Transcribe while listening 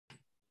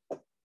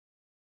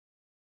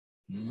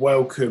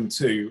Welcome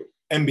to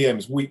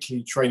MBM's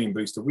Weekly Training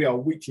Booster. We are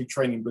Weekly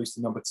Training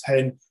Booster number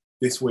 10.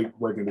 This week,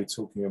 we're going to be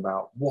talking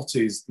about what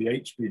is the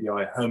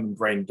HBDI Herrmann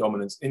Brain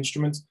Dominance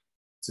Instrument.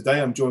 Today,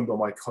 I'm joined by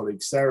my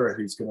colleague, Sarah,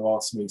 who's going to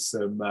ask me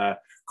some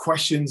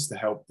questions to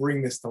help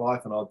bring this to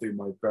life, and I'll do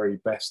my very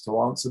best to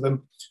answer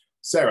them.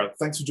 Sarah,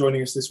 thanks for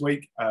joining us this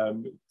week.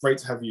 Great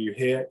to have you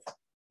here.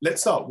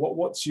 Let's start.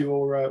 What's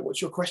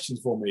your questions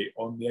for me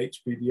on the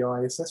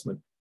HBDI assessment?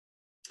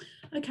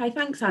 Okay,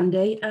 thanks,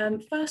 Andy.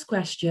 First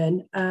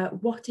question,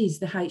 what is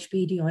the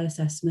HBDI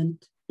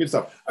assessment? Good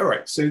stuff. All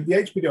right, so the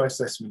HBDI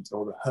assessment,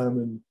 or the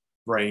Herrmann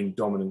Brain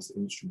Dominance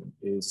Instrument,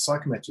 is a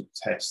psychometric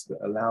test that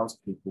allows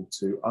people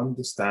to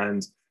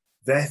understand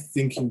their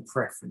thinking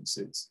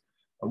preferences.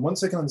 And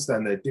once they can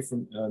understand their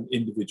different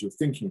individual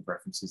thinking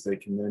preferences, they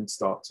can then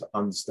start to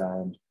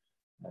understand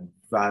and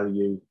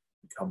value,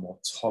 become more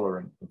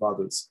tolerant of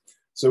others.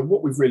 So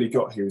what we've really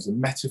got here is a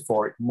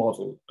metaphoric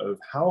model of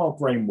how our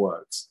brain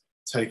works,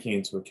 taking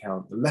into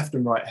account the left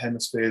and right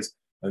hemispheres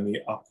and the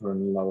upper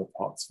and lower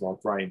parts of our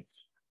brain.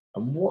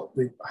 And what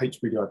the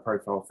HBDI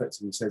profile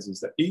effectively says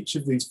is that each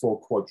of these four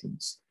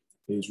quadrants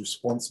is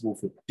responsible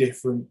for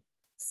different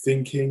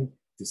thinking,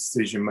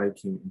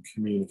 decision-making, and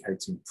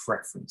communicating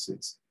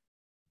preferences.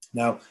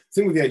 Now, the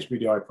thing with the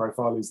HBDI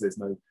profile is there's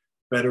no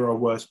better or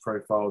worse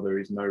profile, there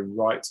is no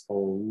right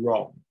or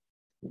wrong.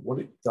 But what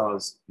it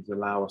does is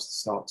allow us to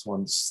start to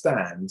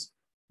understand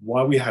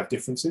why we have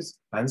differences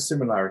and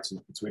similarities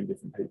between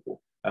different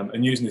people.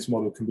 And using this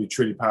model can be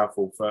truly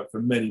powerful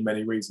for many,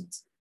 many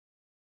reasons.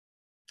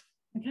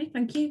 Okay,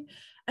 thank you.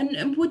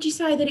 And would you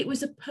say that it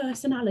was a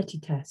personality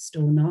test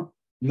or not?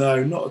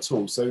 No, not at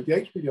all. So the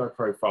HBDI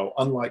profile,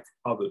 unlike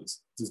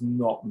others, does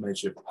not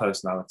measure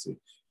personality.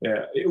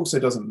 It also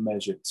doesn't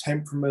measure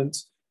temperament.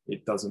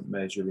 It doesn't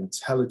measure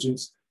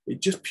intelligence.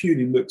 It just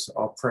purely looks at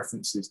our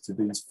preferences to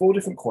these four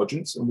different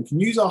quadrants, and we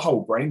can use our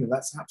whole brain, and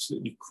that's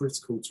absolutely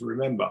critical to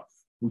remember.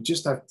 We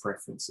just have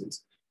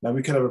preferences. Now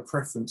we can have a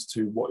preference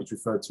to what is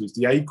referred to as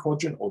the A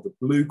quadrant or the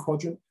blue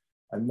quadrant,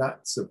 and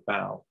that's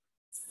about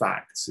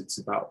facts. It's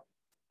about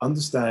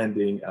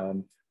understanding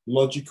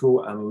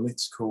logical,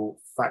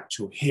 analytical,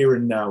 factual, here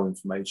and now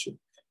information.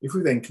 If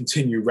we then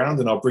continue round,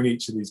 and I'll bring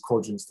each of these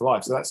quadrants to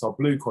life. So that's our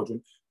blue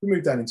quadrant. We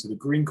move down into the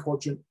green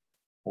quadrant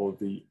or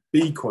the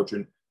B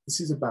quadrant.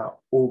 This is about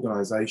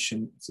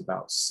organization. It's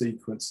about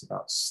sequence,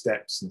 about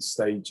steps and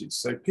stages.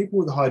 So people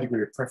with a high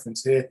degree of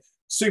preference here,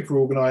 super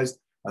organized,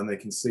 and they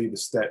can see the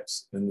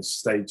steps and the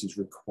stages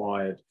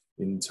required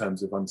in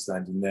terms of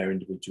understanding their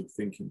individual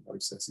thinking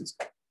processes.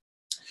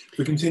 If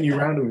we continue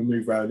around and we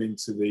move around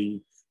into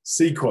the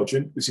C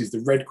quadrant, this is the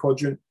red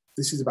quadrant.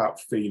 This is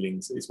about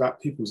feelings. It's about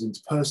people's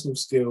interpersonal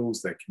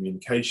skills, their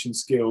communication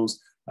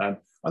skills,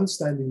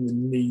 understanding the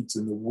needs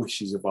and the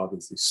wishes of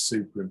others is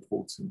super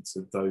important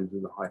to those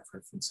with a high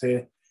preference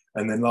here.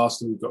 And then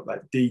lastly, we've got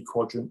that D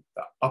quadrant,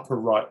 that upper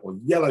right or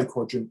yellow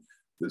quadrant,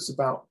 that's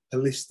about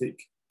holistic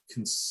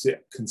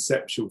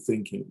conceptual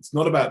thinking. It's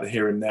not about the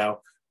here and now,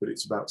 but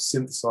it's about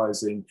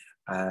synthesizing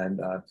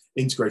and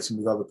integrating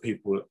with other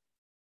people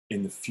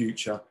in the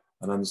future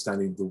and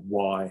understanding the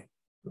why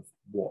of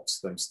what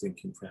those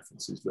thinking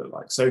preferences look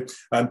like. So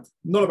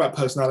not about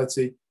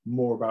personality,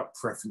 more about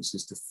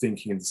preferences to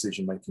thinking and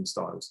decision-making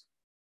styles.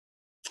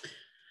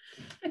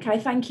 Okay,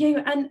 thank you.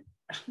 And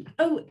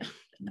the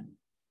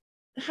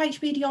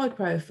HBDI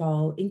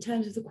profile, in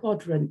terms of the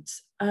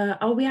quadrants,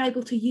 are we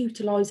able to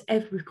utilise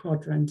every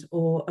quadrant,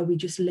 or are we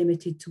just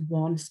limited to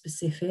one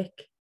specific?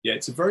 Yeah,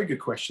 it's a very good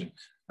question.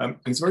 And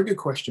it's a very good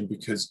question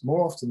because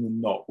more often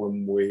than not,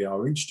 when we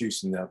are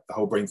introducing the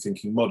whole brain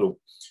thinking model,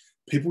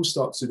 people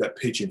start to do that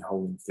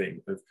pigeonholing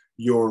thing of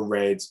you're a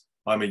red,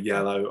 I'm a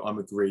yellow, I'm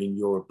a green,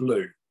 you're a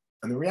blue.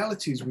 And the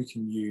reality is we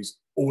can use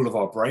all of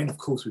our brain. Of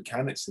course we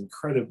can. It's an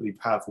incredibly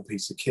powerful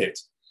piece of kit.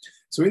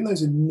 So in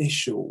those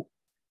initial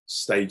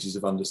stages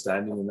of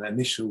understanding and the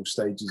initial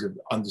stages of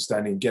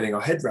understanding, getting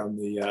our head around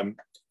the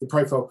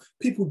profile,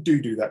 people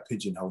do that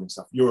pigeonholing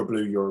stuff. You're a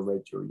blue, you're a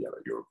red, you're a yellow,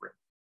 you're a green.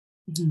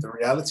 Mm-hmm. The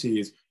reality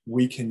is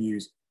we can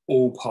use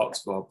all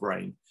parts of our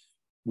brain.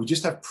 We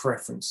just have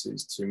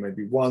preferences to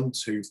maybe 1,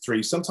 2,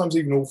 3, sometimes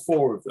even all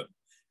 4 of them.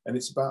 And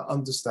it's about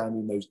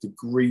understanding those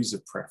degrees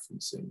of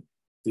preferencing,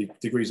 the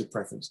degrees of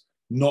preference,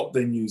 not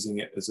then using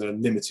it as a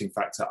limiting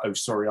factor. Oh,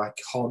 sorry, I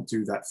can't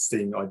do that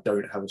thing. I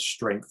don't have a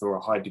strength or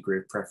a high degree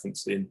of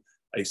preference in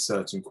a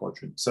certain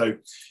quadrant. So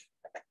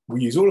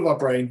we use all of our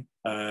brain,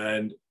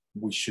 and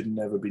we should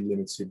never be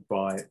limited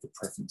by the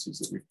preferences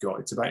that we've got.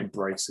 It's about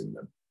embracing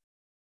them.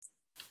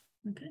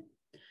 Okay,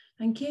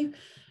 thank you.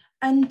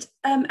 And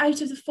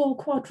out of the 4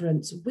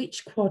 quadrants,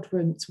 which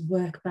quadrants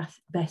work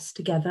best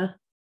together?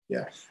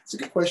 Yeah, it's a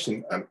good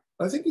question.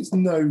 I think it's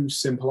no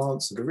simple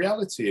answer. The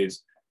reality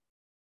is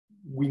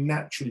we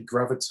naturally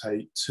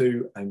gravitate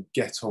to and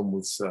get on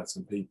with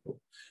certain people.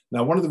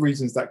 Now, one of the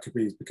reasons that could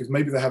be is because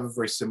maybe they have a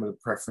very similar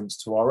preference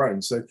to our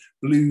own. So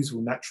blues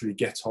will naturally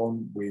get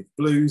on with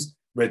blues,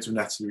 reds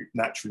will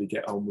naturally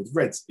get on with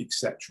reds,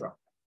 etc.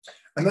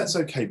 And that's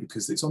okay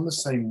because it's on the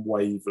same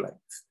wavelength.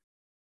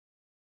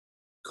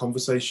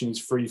 Conversation is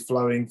free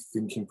flowing,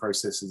 thinking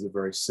processes are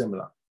very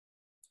similar.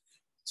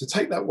 To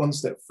take that one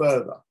step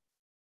further,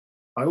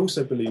 I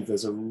also believe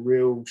there's a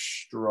real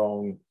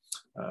strong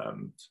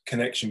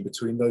connection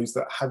between those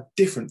that have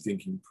different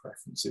thinking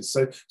preferences.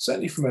 So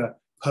certainly from a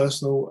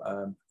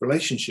personal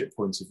relationship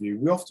point of view,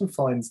 we often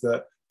find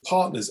that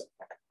partners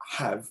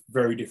have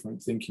very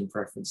different thinking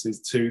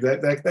preferences to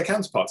their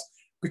counterparts,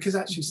 because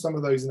actually some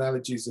of those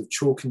analogies of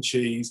chalk and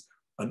cheese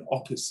and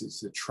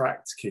opposites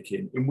attract kick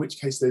in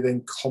which case they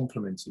then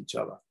complement each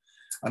other.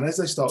 And as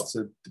they start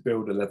to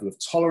build a level of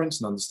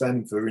tolerance and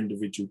understanding for their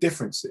individual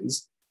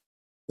differences,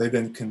 they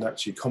then can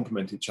actually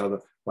complement each other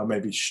by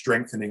maybe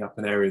strengthening up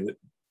an area that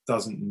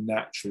doesn't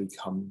naturally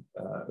come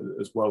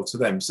as well to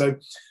them. So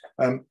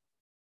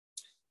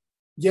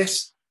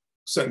yes,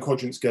 certain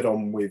quadrants get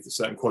on with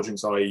certain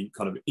quadrants, i.e.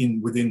 kind of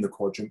within the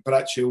quadrant, but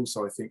actually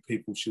also I think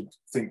people should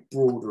think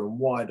broader and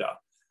wider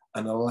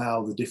and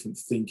allow the different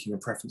thinking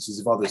and preferences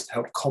of others to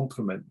help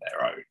complement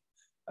their own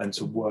and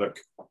to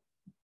work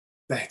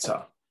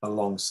better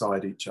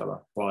alongside each other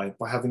by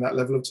having that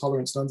level of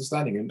tolerance and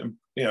understanding, and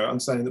you know,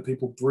 understanding that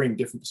people bring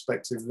different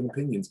perspectives and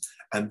opinions,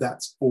 and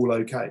that's all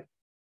okay.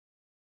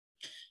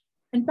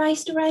 And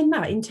based around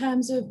that, in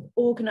terms of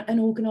an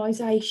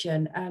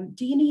organisation,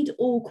 do you need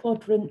all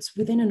quadrants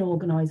within an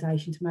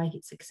organisation to make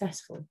it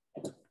successful?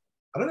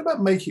 I don't know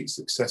about make it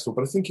successful,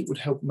 but I think it would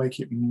help make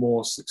it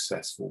more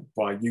successful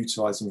by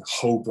utilising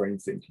whole brain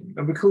thinking.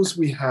 And because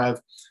we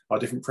have our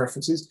different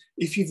preferences,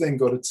 if you've then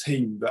got a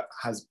team that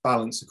has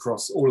balance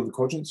across all of the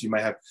quadrants, you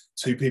may have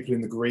 2 people in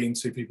the green,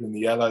 2 people in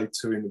the yellow,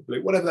 2 in the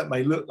blue, whatever that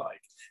may look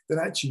like, then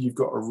actually you've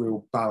got a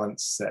real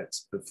balanced set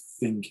of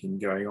thinking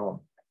going on.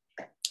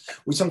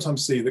 We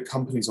sometimes see that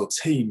companies or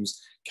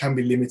teams can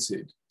be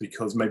limited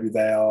because maybe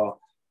they are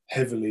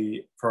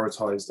heavily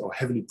prioritized or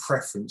heavily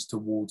preferenced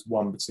towards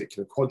one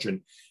particular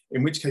quadrant,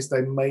 in which case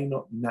they may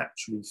not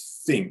naturally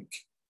think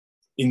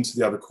into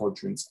the other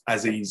quadrants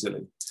as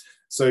easily.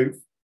 So,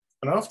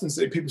 and I often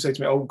say, people say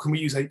to me, oh, can we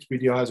use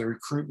HBDI as a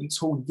recruitment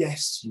tool?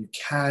 Yes, you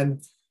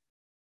can.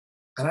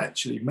 And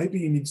actually, maybe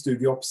you need to do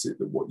the opposite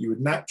of what you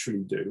would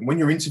naturally do. And when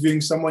you're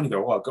interviewing someone, you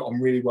go, oh, I got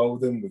on really well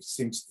with them. We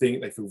seem to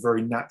think they feel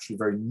very natural,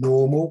 very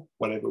normal,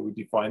 whatever we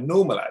define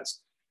normal as.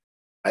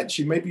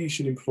 Actually, maybe you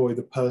should employ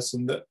the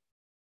person that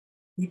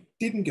you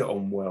didn't get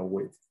on well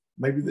with,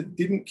 maybe that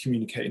didn't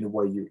communicate in the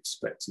way you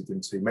expected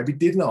them to, maybe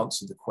didn't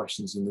answer the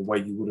questions in the way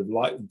you would have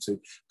liked them to,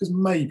 because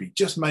maybe,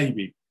 just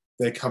maybe,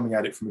 they're coming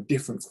at it from a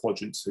different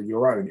quadrant to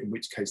your own, in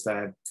which case they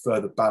add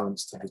further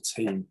balance to the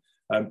team.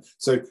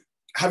 So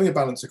having a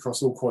balance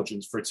across all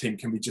quadrants for a team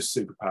can be just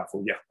super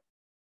powerful, yeah.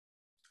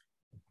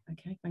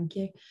 Okay, thank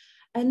you.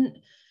 And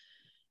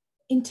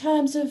in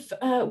terms of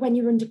when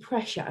you're under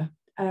pressure,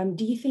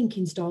 do you think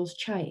in styles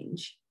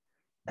change?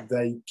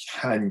 They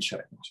can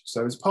change.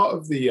 So as part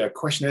of the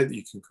questionnaire that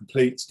you can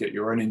complete to get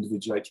your own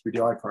individual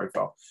HBDI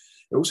profile,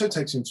 it also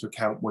takes into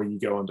account where you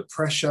go under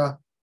pressure,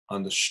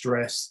 under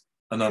stress,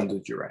 and under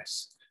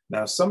duress.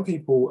 Now, some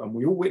people, and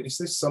we all witness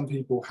this, some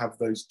people have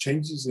those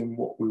changes in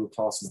what we would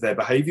class as their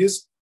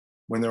behaviors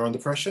when they're under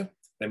pressure.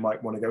 They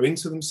might want to go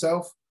into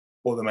themselves,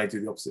 or they may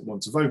do the opposite,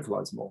 want to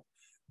vocalize more.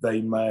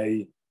 They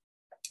may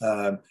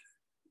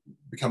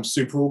become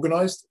super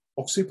organized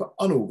or super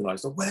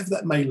unorganized, or whatever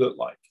that may look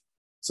like.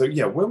 So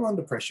yeah, when we're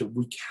under pressure,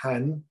 we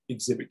can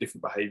exhibit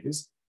different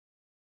behaviors.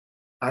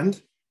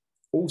 And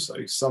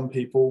also some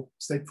people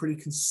stay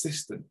pretty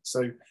consistent.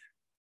 So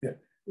yeah,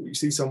 you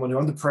see someone who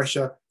under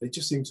pressure, they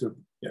just seem to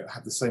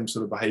have the same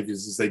sort of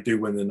behaviors as they do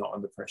when they're not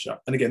under pressure.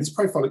 And again, this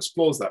profile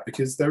explores that,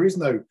 because there is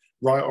no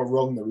right or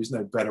wrong, there is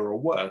no better or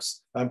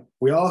worse.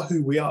 We are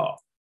who we are.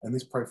 And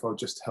this profile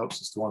just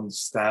helps us to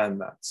understand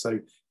that. So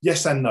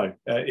yes and no,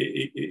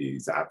 it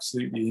is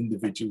absolutely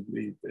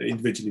individually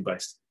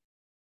based.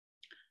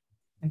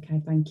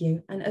 Okay, thank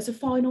you. And as a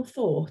final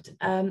thought,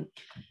 can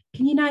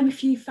you name a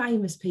few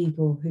famous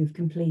people who've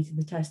completed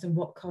the test and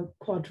what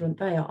quadrant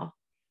they are?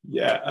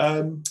 Yeah,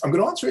 I'm going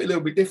to answer it a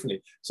little bit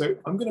differently. So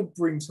I'm going to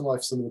bring to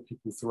life some of the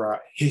people throughout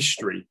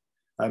history.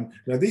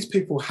 Now, these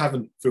people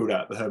haven't filled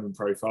out the Herrmann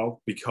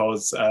profile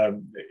because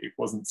it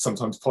wasn't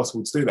sometimes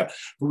possible to do that.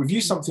 But we've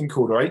used something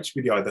called, or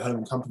HBDI, the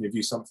Herrmann company, have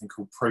used something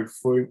called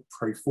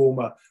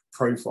Proforma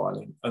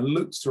profiling, and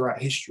looked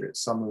throughout history at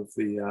some of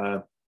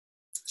the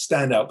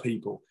standout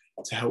people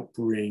to help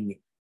bring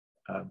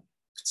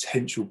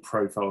potential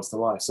profiles to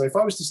life. So if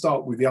I was to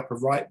start with the upper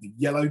right, the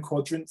yellow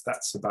quadrant,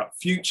 that's about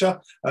future,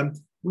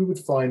 we would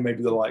find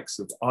maybe the likes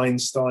of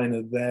Einstein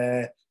are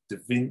there, Da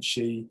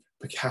Vinci,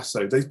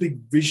 Picasso, those big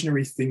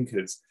visionary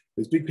thinkers,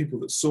 those big people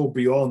that saw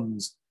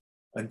beyond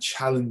and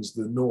challenged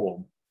the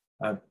norm.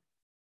 And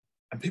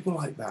people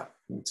like that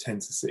will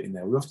tend to sit in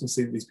there. We often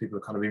see that these people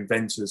are kind of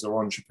inventors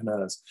or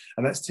entrepreneurs,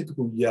 and that's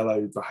typical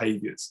yellow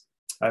behaviors.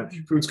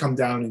 If we were to come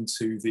down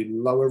into the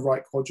lower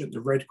right quadrant,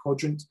 the red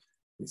quadrant,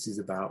 this is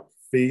about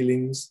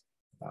feelings,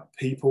 about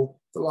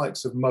people. The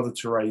likes of Mother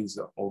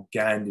Teresa or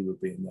Gandhi would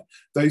be in there.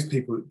 Those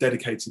people that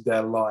dedicated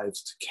their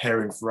lives to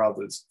caring for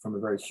others from a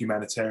very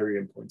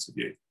humanitarian point of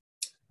view.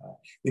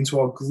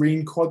 Into our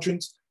green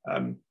quadrant,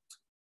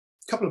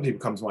 couple of people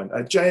come to mind.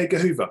 J. Edgar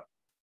Hoover.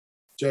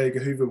 J.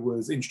 Edgar Hoover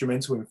was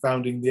instrumental in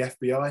founding the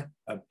FBI.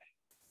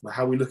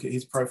 How we look at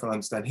his profile and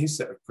understand his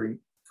set of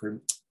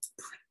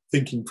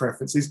thinking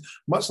preferences,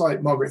 much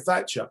like Margaret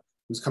Thatcher,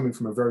 was coming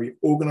from a very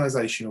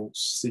organizational,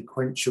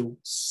 sequential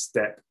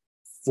step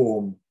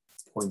form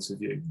point of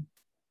view.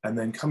 And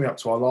then coming up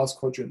to our last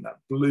quadrant, that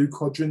blue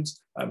quadrant,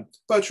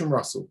 Bertrand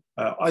Russell,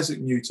 Isaac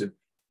Newton,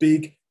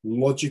 big,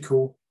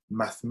 logical,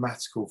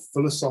 mathematical,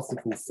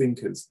 philosophical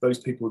thinkers, those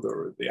people that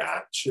are at the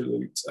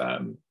absolute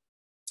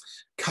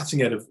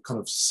cutting edge of kind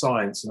of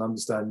science and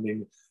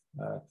understanding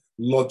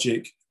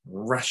logic,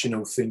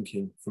 rational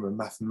thinking from a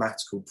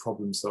mathematical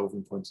problem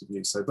solving point of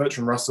view. So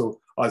Bertrand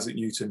Russell, Isaac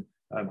Newton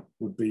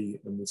would be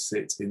and would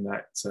sit in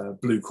that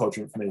blue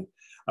quadrant for me.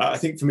 I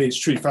think for me, it's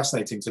truly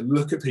fascinating to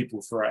look at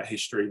people throughout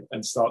history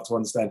and start to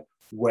understand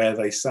where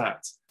they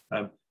sat,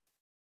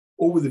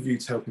 all with a view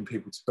to helping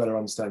people to better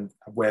understand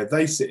where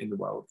they sit in the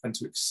world and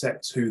to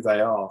accept who they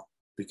are.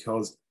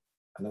 Because,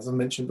 and as I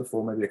mentioned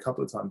before, maybe a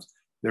couple of times,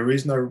 there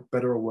is no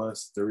better or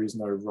worse, there is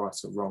no right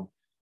or wrong.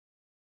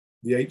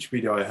 The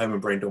HBDI, Herrmann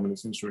Brain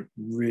Dominance Instrument,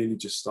 really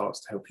just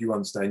starts to help you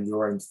understand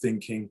your own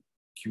thinking,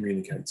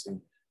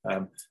 communicating,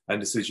 and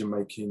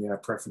decision-making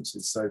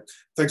preferences. So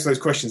thanks for those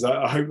questions.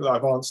 I hope that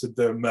I've answered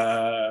them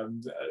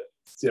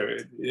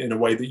in a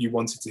way that you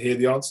wanted to hear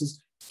the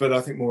answers, but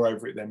I think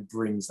moreover it then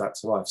brings that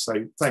to life.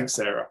 So thanks,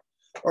 Sarah.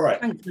 All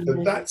right,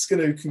 so that's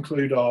going to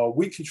conclude our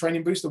weekly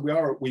training booster. We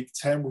are at week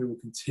 10. We will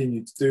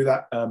continue to do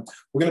that.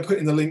 We're going to put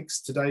in the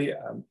links today.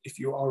 If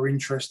you are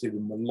interested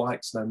and would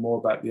like to know more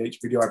about the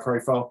HBDI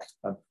profile,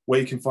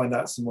 where you can find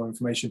out some more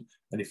information.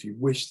 And if you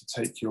wish to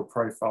take your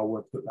profile,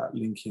 we'll put that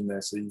link in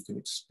there so you can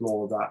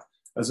explore that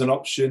as an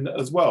option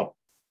as well.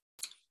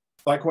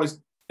 Likewise,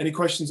 any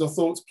questions or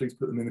thoughts, please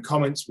put them in the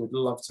comments. We'd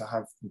love to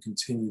have and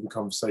continue the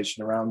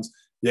conversation around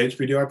the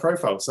HBDI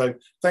profile. So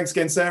thanks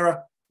again,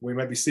 Sarah. We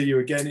maybe see you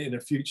again in a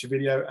future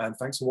video, and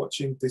thanks for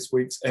watching this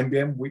week's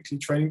MBM Weekly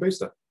Training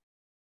Booster.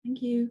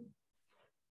 Thank you.